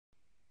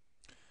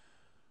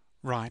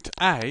Write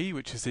A,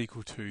 which is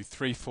equal to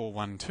 3, 4,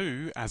 1,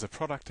 2, as a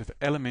product of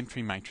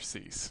elementary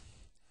matrices.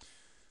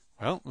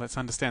 Well, let's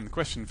understand the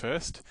question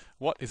first.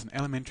 What is an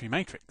elementary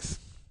matrix?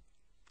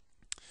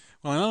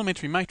 Well, an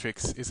elementary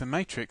matrix is a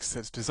matrix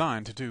that's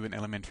designed to do an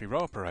elementary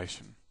row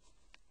operation.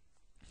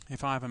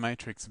 If I have a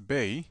matrix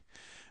B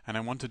and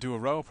I want to do a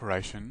row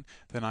operation,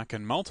 then I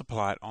can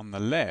multiply it on the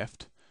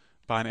left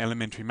by an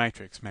elementary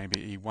matrix,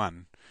 maybe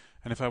E1.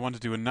 And if I want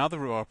to do another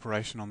row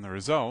operation on the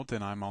result,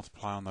 then I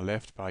multiply on the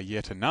left by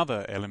yet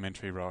another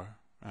elementary row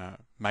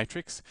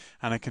matrix,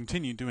 and I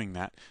continue doing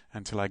that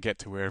until I get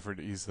to wherever it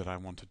is that I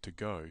wanted to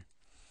go.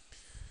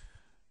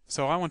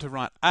 So I want to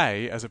write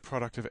A as a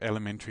product of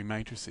elementary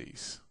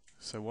matrices.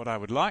 So what I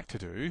would like to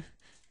do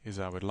is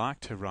I would like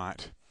to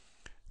write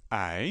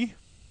A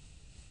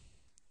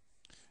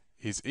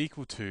is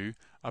equal to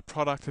a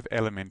product of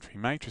elementary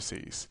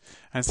matrices.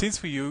 And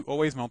since we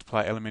always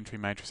multiply elementary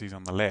matrices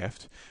on the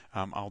left,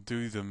 I'll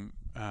do them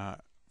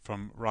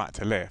from right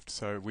to left.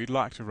 So we'd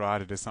like to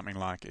write it as something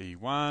like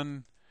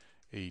E1,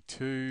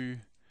 E2,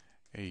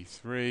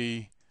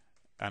 E3,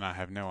 and I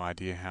have no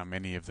idea how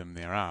many of them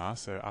there are,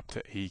 so up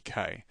to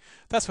EK.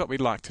 That's what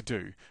we'd like to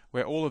do,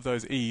 where all of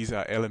those E's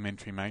are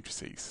elementary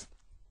matrices.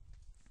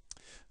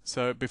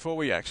 So before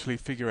we actually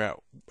figure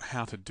out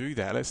how to do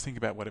that, let's think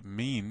about what it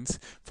means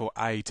for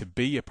A to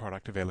be a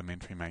product of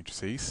elementary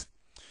matrices.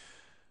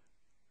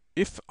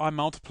 If I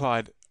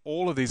multiplied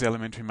all of these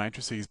elementary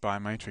matrices by a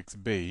matrix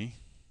B,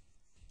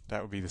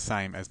 that would be the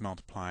same as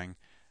multiplying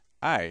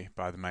A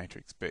by the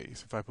matrix B.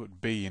 So if I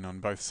put B in on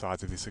both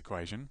sides of this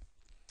equation,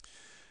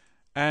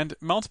 and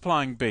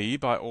multiplying B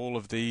by all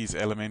of these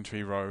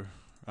elementary row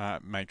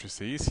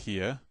matrices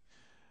here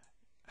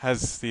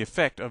has the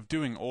effect of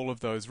doing all of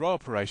those row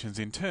operations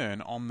in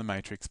turn on the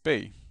matrix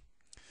B.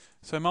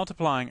 So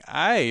multiplying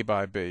A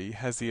by B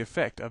has the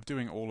effect of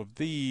doing all of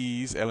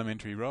these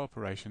elementary row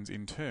operations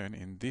in turn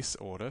in this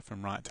order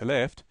from right to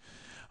left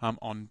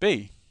on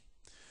B.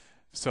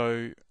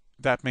 So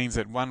that means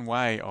that one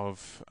way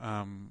of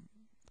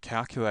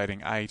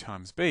calculating A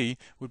times B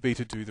would be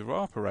to do the row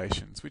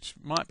operations, which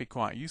might be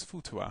quite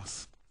useful to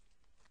us.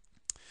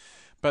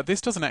 But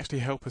this doesn't actually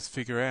help us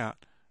figure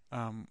out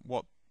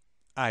what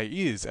A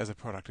is as a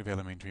product of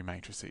elementary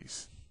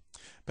matrices.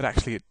 But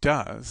actually it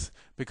does,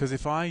 because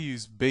if I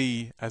use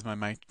B as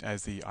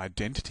as the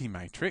identity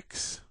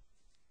matrix,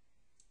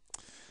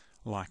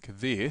 like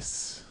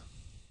this,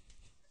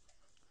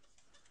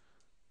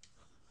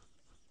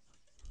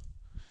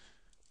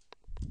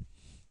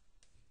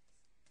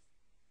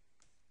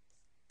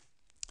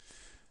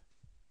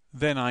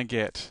 then I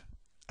get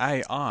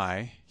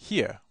AI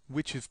here,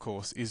 which of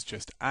course is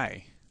just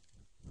A.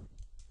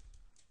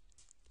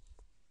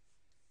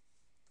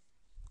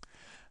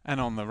 And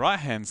on the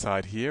right-hand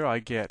side here, I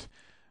get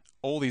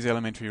all these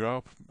elementary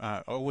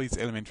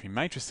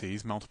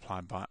matrices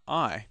multiplied by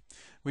I,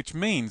 which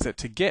means that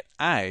to get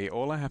A,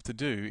 all I have to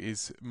do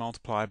is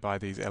multiply by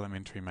these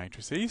elementary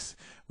matrices,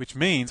 which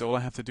means all I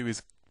have to do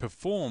is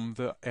perform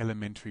the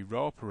elementary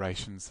row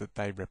operations that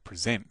they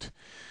represent.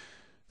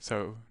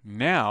 So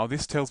now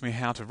this tells me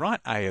how to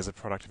write A as a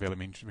product of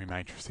elementary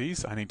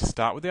matrices. I need to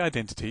start with the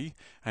identity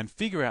and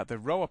figure out the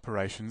row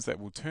operations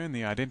that will turn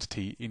the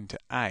identity into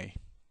A.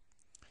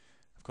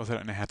 Of course, I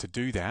don't know how to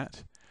do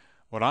that.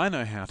 What I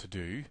know how to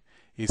do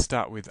is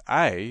start with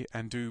A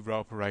and do row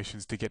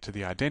operations to get to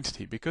the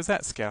identity, because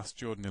that's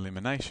Gauss-Jordan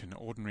elimination,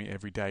 ordinary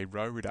everyday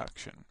row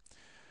reduction.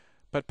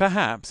 But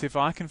perhaps if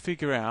I can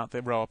figure out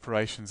the row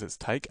operations that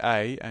take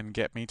A and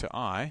get me to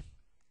I,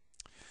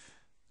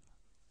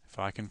 if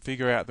I can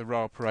figure out the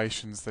row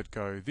operations that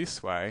go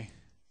this way,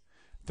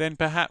 then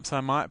perhaps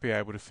I might be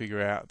able to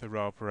figure out the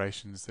row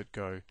operations that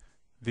go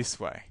this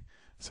way.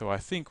 So I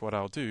think what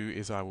I'll do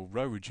is I will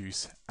row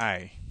reduce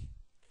A.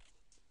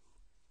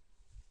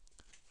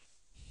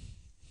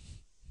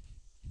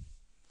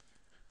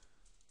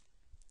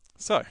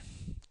 So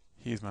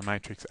here's my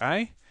matrix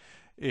A.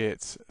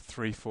 It's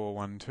 3, 4,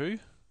 1, 2.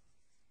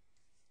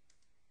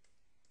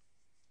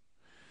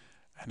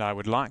 And I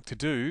would like to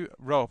do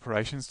row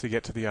operations to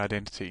get to the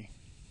identity.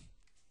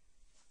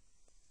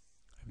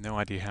 I have no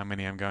idea how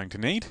many I'm going to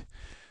need,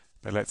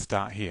 but let's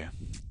start here.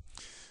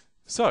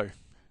 So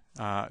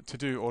to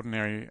do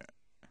ordinary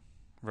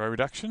row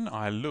reduction,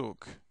 I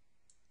look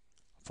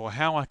for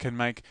how I can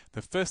make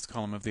the first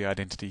column of the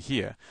identity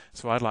here.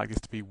 So I'd like this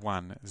to be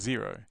 1,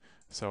 0.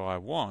 So I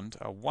want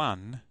a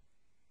 1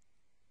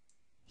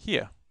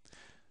 here.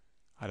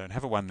 I don't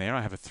have a 1 there,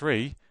 I have a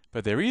 3,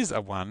 but there is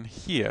a 1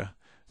 here.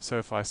 So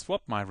if I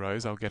swap my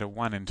rows, I'll get a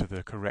 1 into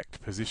the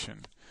correct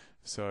position.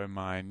 So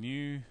my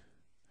new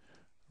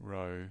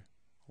row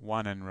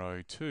 1 and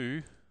row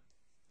 2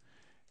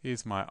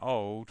 is my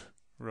old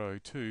row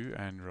 2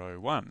 and row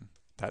 1.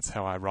 That's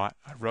how I write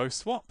a row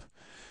swap.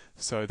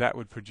 So that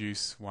would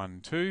produce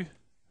 1, 2,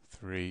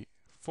 3,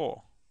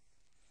 4.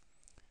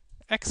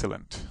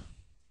 Excellent.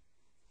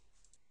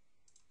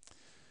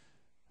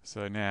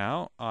 So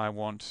now I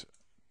want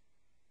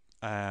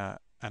an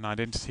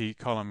identity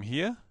column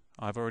here.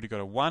 I've already got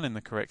a 1 in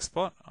the correct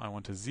spot. I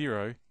want a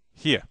 0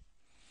 here.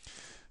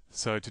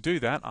 So to do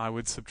that, I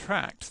would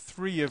subtract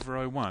 3 of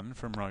row 1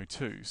 from row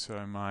 2.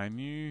 So my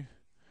new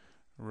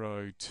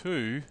row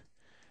 2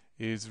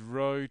 is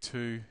row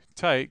 2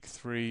 take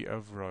 3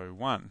 of row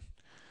 1.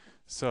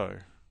 So,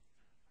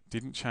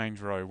 didn't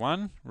change row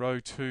 1. Row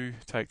 2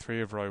 take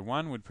 3 of row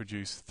 1 would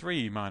produce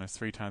 3 minus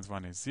 3 times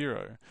 1 is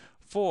 0.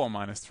 4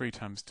 minus 3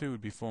 times 2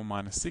 would be 4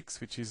 minus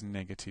 6, which is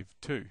negative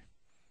 2.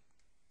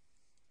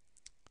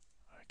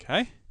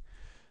 Okay,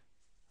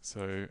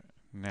 so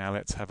now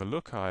let's have a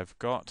look. I've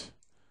got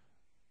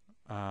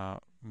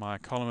my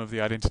column of the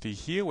identity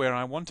here where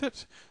I want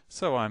it,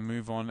 so I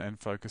move on and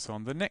focus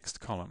on the next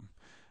column.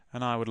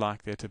 And I would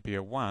like there to be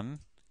a 1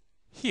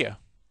 here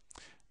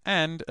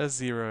and a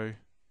 0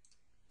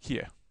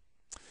 here.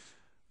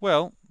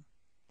 Well,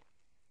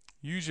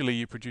 usually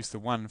you produce the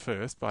 1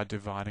 first by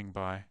dividing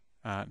by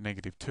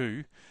negative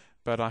 2,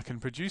 but I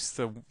can produce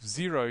the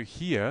 0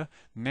 here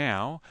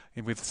now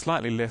with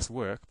slightly less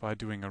work by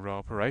doing a row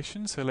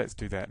operation. So let's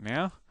do that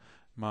now.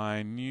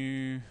 My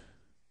new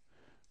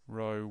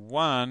row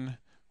 1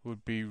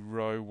 would be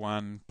row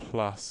 1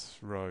 plus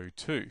row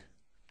 2.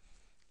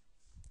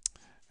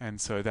 And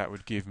so that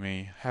would give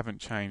me, haven't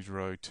changed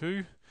row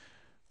 2.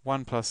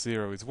 1 plus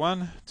 0 is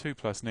 1. 2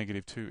 plus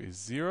negative 2 is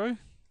 0.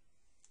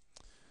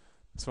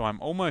 So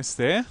I'm almost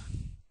there.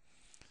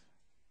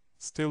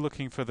 Still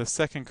looking for the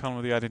second column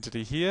of the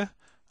identity here.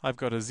 I've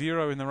got a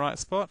 0 in the right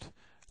spot.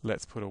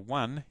 Let's put a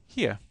 1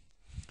 here.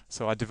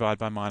 So I divide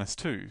by minus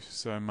 2.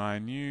 So my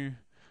new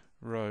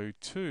row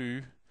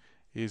 2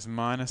 is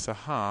minus a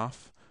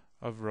half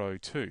of row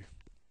 2.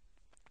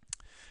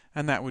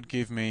 And that would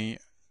give me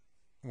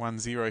 1,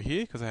 0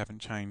 here, because I haven't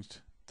changed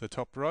the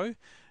top row.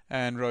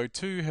 And row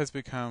 2 has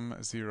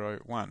become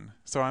 0, 1.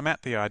 So I'm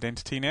at the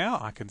identity now.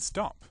 I can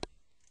stop.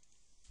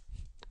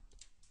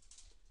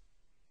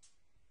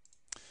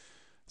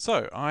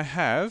 So I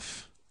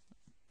have,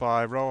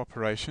 by row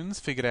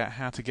operations, figured out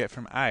how to get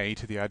from A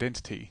to the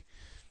identity.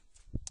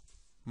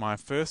 My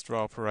first row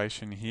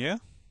operation here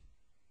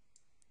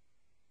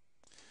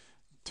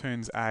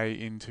turns A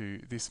into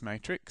this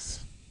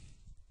matrix,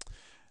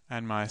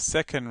 and my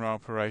second row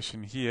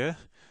operation here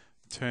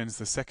turns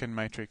the second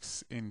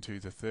matrix into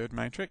the third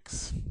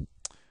matrix,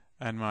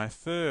 and my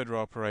third row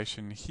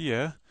operation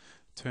here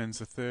turns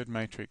the third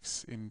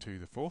matrix into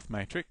the fourth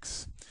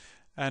matrix,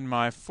 and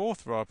my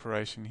fourth row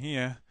operation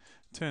here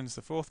turns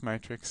the fourth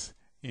matrix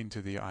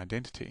into the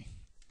identity.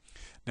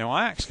 Now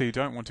I actually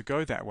don't want to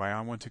go that way.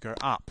 I want to go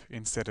up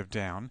instead of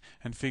down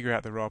and figure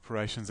out the row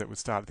operations that would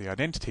start at the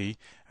identity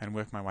and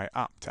work my way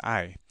up to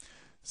A.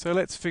 So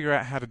let's figure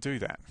out how to do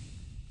that.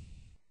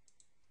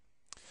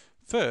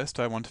 First,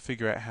 I want to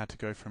figure out how to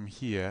go from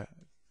here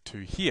to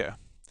here.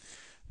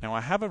 Now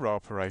I have a row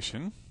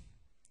operation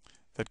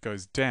that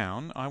goes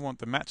down. I want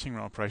the matching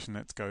row operation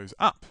that goes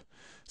up.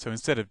 So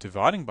instead of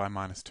dividing by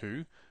minus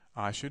 2,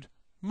 I should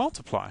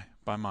multiply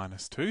by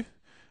minus 2,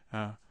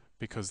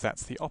 because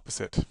that's the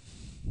opposite.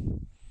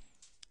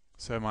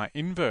 So my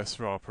inverse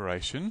row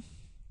operation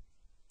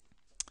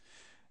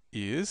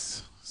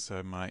is,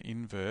 that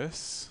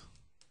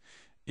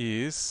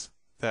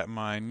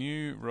my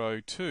new row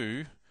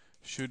 2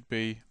 should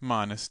be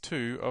minus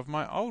 2 of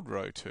my old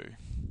row 2.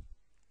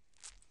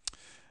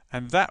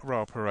 And that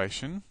row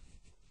operation,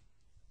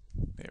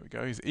 there we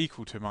go, is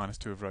equal to minus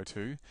 2 of row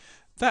 2.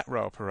 That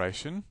row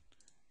operation,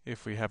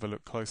 if we have a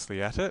look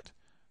closely at it,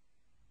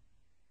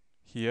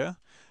 here,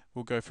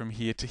 will go from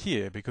here to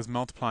here, because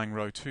multiplying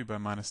row 2 by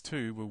minus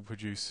 2 will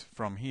produce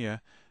from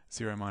here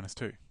 0 minus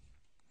 2.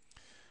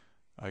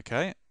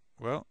 Okay,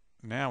 well,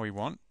 now we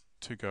want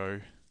to go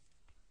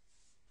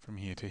from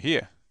here to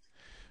here.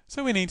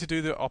 So we need to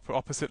do the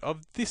opposite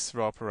of this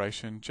row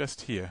operation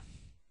just here.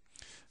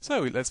 So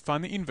let's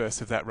find the inverse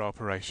of that row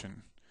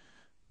operation.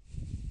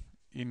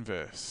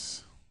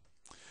 Inverse.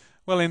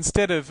 Well,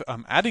 instead of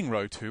adding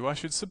row 2, I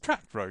should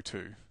subtract row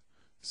 2.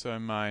 So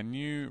my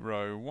new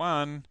row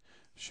 1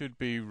 should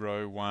be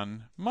row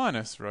 1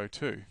 minus row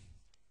 2.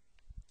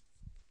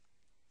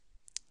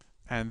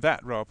 And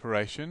that row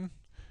operation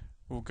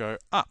will go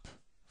up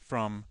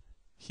from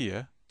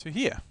here to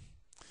here.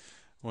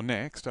 Well,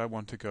 next I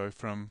want to go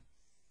from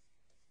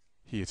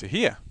here to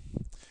here.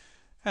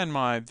 And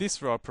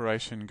this row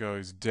operation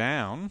goes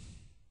down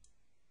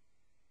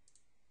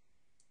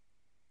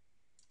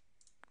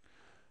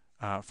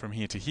from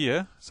here to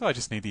here, so I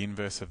just need the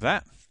inverse of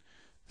that.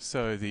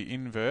 So the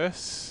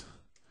inverse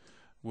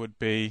would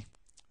be,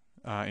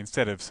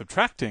 instead of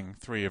subtracting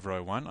 3 of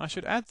row 1, I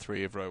should add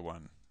 3 of row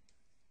 1.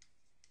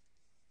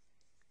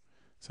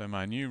 So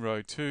my new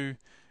row 2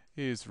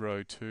 is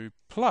row 2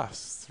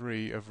 plus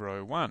 3 of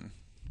row 1.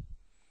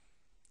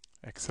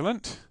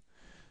 Excellent.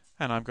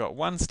 And I've got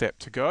one step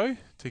to go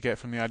to get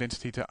from the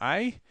identity to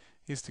A,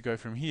 is to go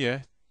from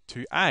here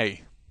to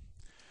A.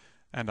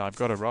 And I've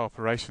got a row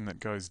operation that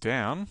goes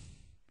down.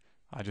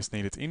 I just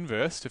need its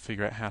inverse to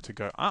figure out how to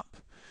go up.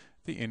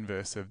 The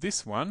inverse of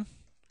this one,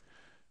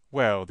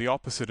 well, the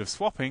opposite of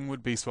swapping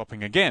would be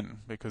swapping again,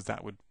 because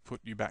that would put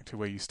you back to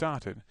where you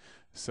started.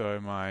 So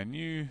my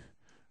new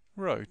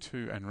row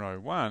 2 and row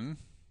 1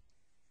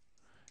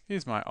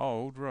 is my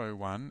old row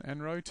 1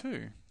 and row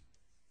 2.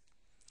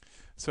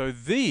 So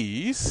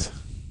these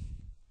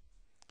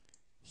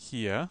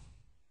here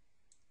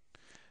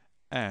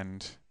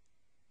and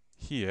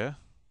here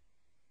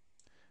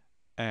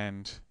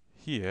and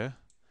here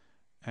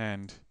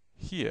and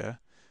here,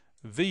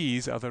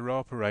 these are the row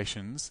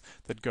operations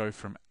that go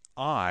from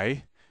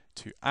I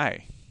to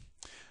A.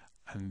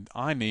 And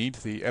I need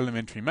the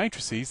elementary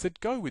matrices that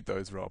go with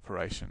those row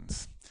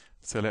operations.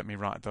 So let me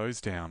write those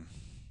down.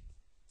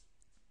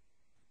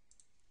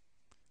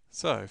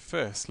 So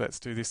first,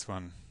 let's do this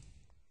one.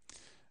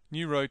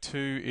 New row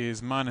 2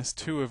 is minus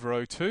 2 of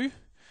row 2.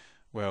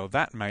 Well,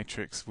 that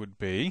matrix would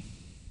be,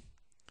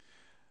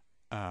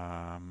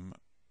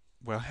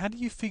 well, how do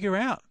you figure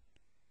out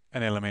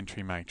an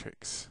elementary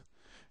matrix?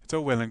 It's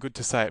all well and good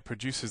to say it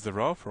produces the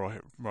row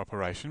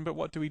operation, but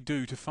what do we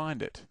do to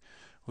find it?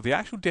 Well, the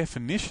actual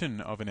definition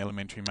of an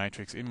elementary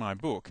matrix in my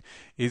book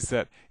is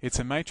that it's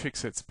a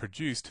matrix that's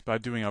produced by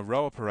doing a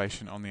row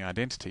operation on the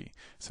identity.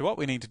 So what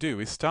we need to do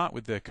is start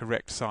with the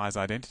correct size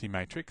identity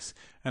matrix,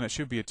 and it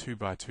should be a 2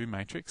 by 2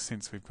 matrix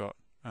since we've got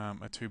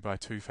a 2 by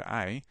 2 for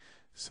A.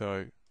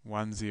 So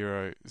 1,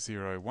 0,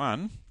 0,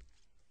 1.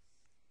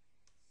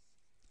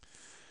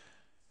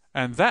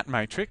 And that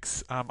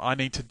matrix I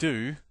need to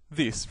do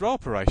this row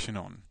operation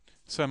on.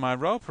 So my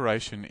row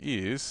operation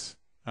is,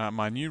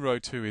 my new row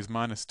 2 is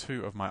minus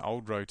 2 of my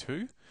old row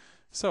 2.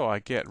 So I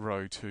get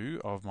row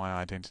 2 of my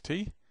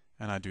identity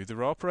and I do the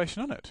row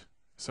operation on it.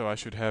 So I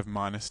should have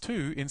minus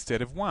 2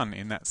 instead of 1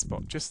 in that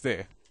spot, just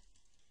there.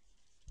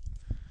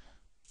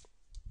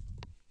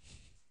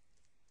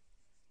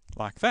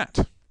 Like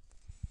that.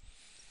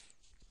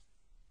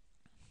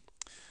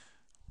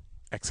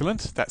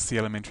 Excellent. That's the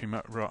elementary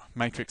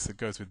matrix that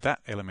goes with that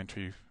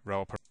elementary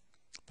row operation.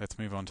 Let's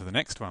move on to the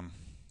next one.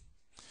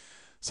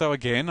 So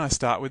again, I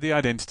start with the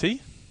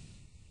identity.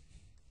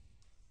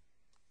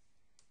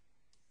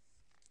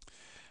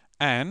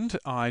 And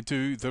I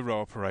do the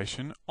row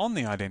operation on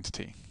the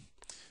identity.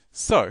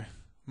 So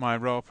my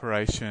row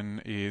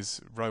operation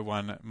is row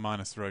 1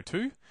 minus row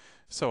 2.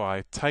 So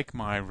I take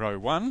my row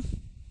 1,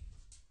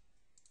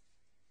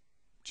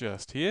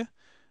 just here,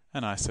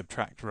 and I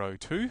subtract row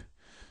 2.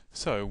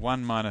 So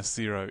 1 minus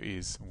 0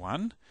 is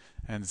 1,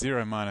 and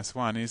 0 minus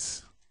 1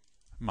 is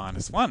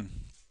minus 1.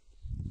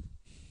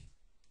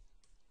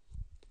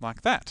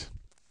 Like that.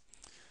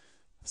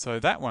 So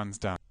that one's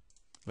done.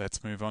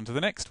 Let's move on to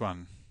the next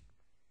one.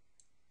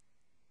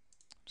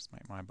 Just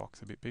make my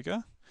box a bit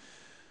bigger.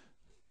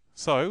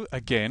 So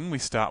again, we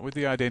start with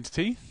the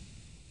identity.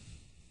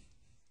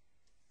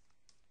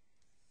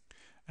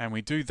 And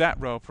we do that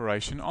row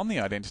operation on the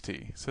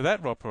identity. So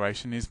that row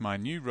operation is my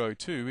new row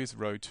 2 is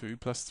row 2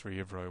 plus 3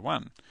 of row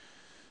 1.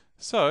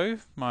 So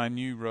my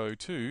new row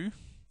 2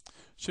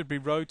 should be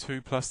row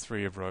 2 plus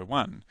 3 of row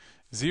 1.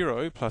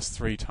 0 plus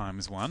 3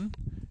 times 1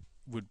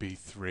 would be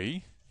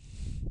 3.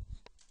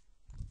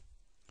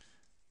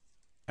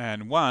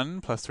 And 1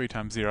 plus 3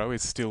 times 0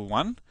 is still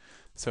 1.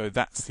 So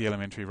that's the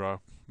elementary row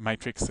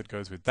matrix that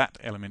goes with that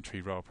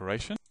elementary row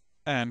operation.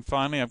 And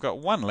finally, I've got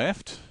 1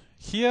 left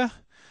here.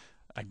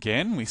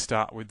 Again, we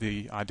start with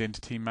the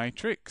identity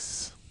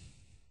matrix.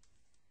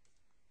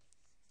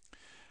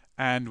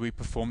 And we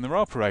perform the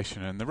row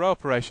operation. And the row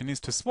operation is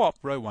to swap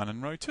row 1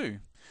 and row 2.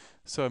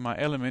 So my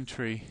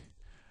elementary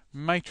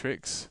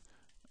matrix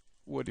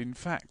would in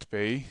fact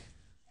be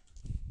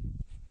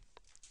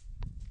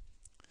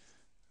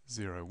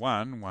 0,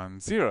 1, 1,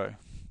 0.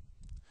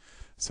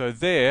 So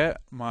there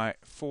my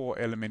 4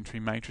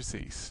 elementary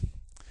matrices.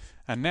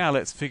 And now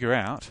let's figure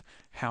out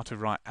how to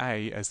write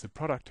A as the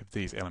product of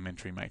these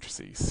elementary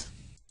matrices.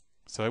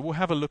 So we'll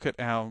have a look at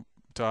our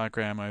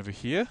diagram over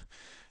here,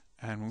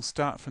 and we'll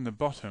start from the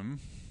bottom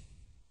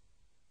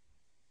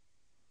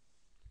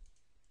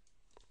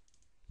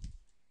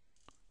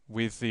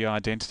with the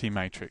identity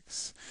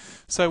matrix.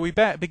 So we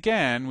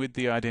began with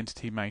the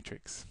identity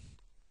matrix.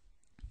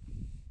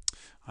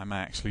 I may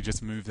actually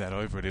just move that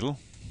over a little.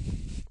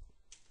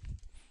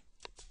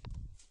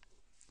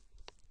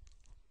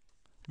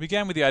 We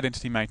began with the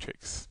identity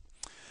matrix.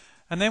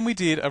 And then we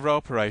did a row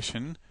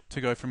operation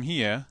to go from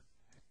here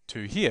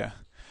to here.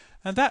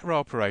 And that row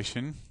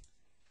operation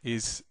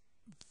is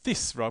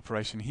this row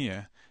operation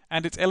here.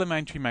 And its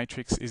elementary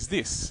matrix is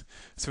this.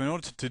 So in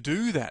order to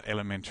do that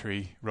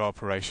elementary row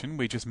operation,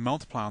 we just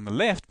multiply on the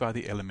left by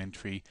the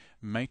elementary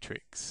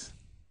matrix.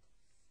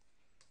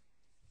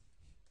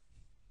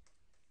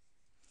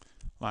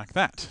 Like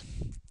that.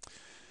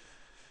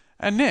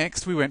 And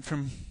next we went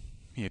from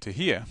here to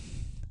here.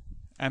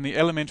 And the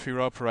elementary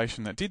row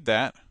operation that did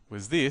that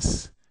was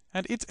this,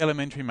 and its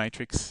elementary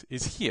matrix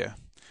is here.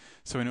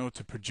 So in order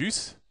to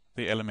produce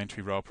the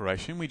elementary row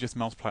operation, we just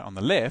multiply on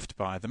the left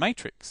by the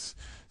matrix.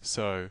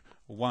 So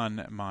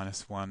 1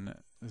 minus 1,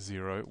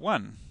 0,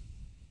 1.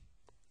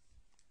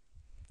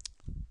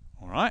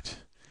 Alright.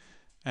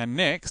 And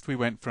next we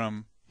went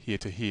from here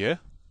to here.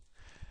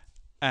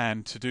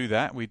 And to do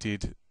that we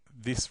did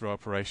this row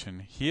operation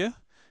here.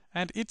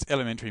 And its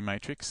elementary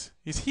matrix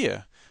is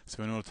here.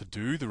 So in order to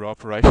do the row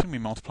operation, we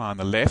multiply on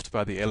the left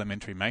by the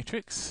elementary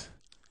matrix,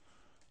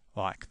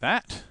 like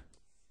that.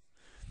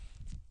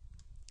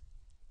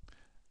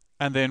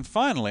 And then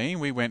finally,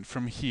 we went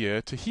from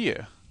here to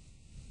here.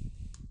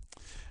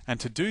 And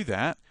to do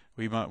that,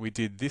 we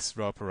did this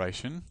row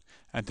operation,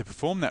 and to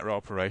perform that row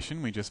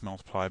operation, we just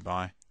multiply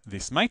by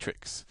this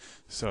matrix.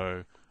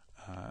 So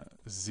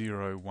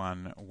 0,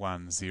 1,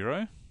 1,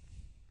 0.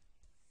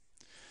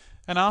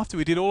 And after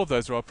we did all of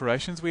those row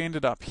operations, we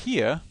ended up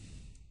here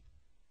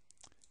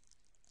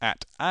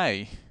at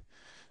A.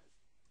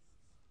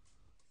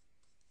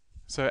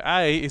 So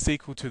A is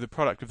equal to the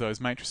product of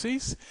those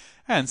matrices,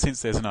 and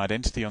since there's an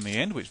identity on the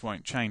end which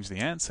won't change the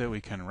answer,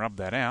 we can rub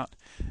that out,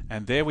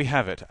 and there we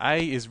have it.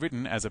 A is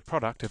written as a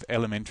product of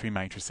elementary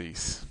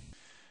matrices.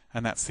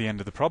 And that's the end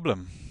of the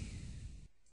problem.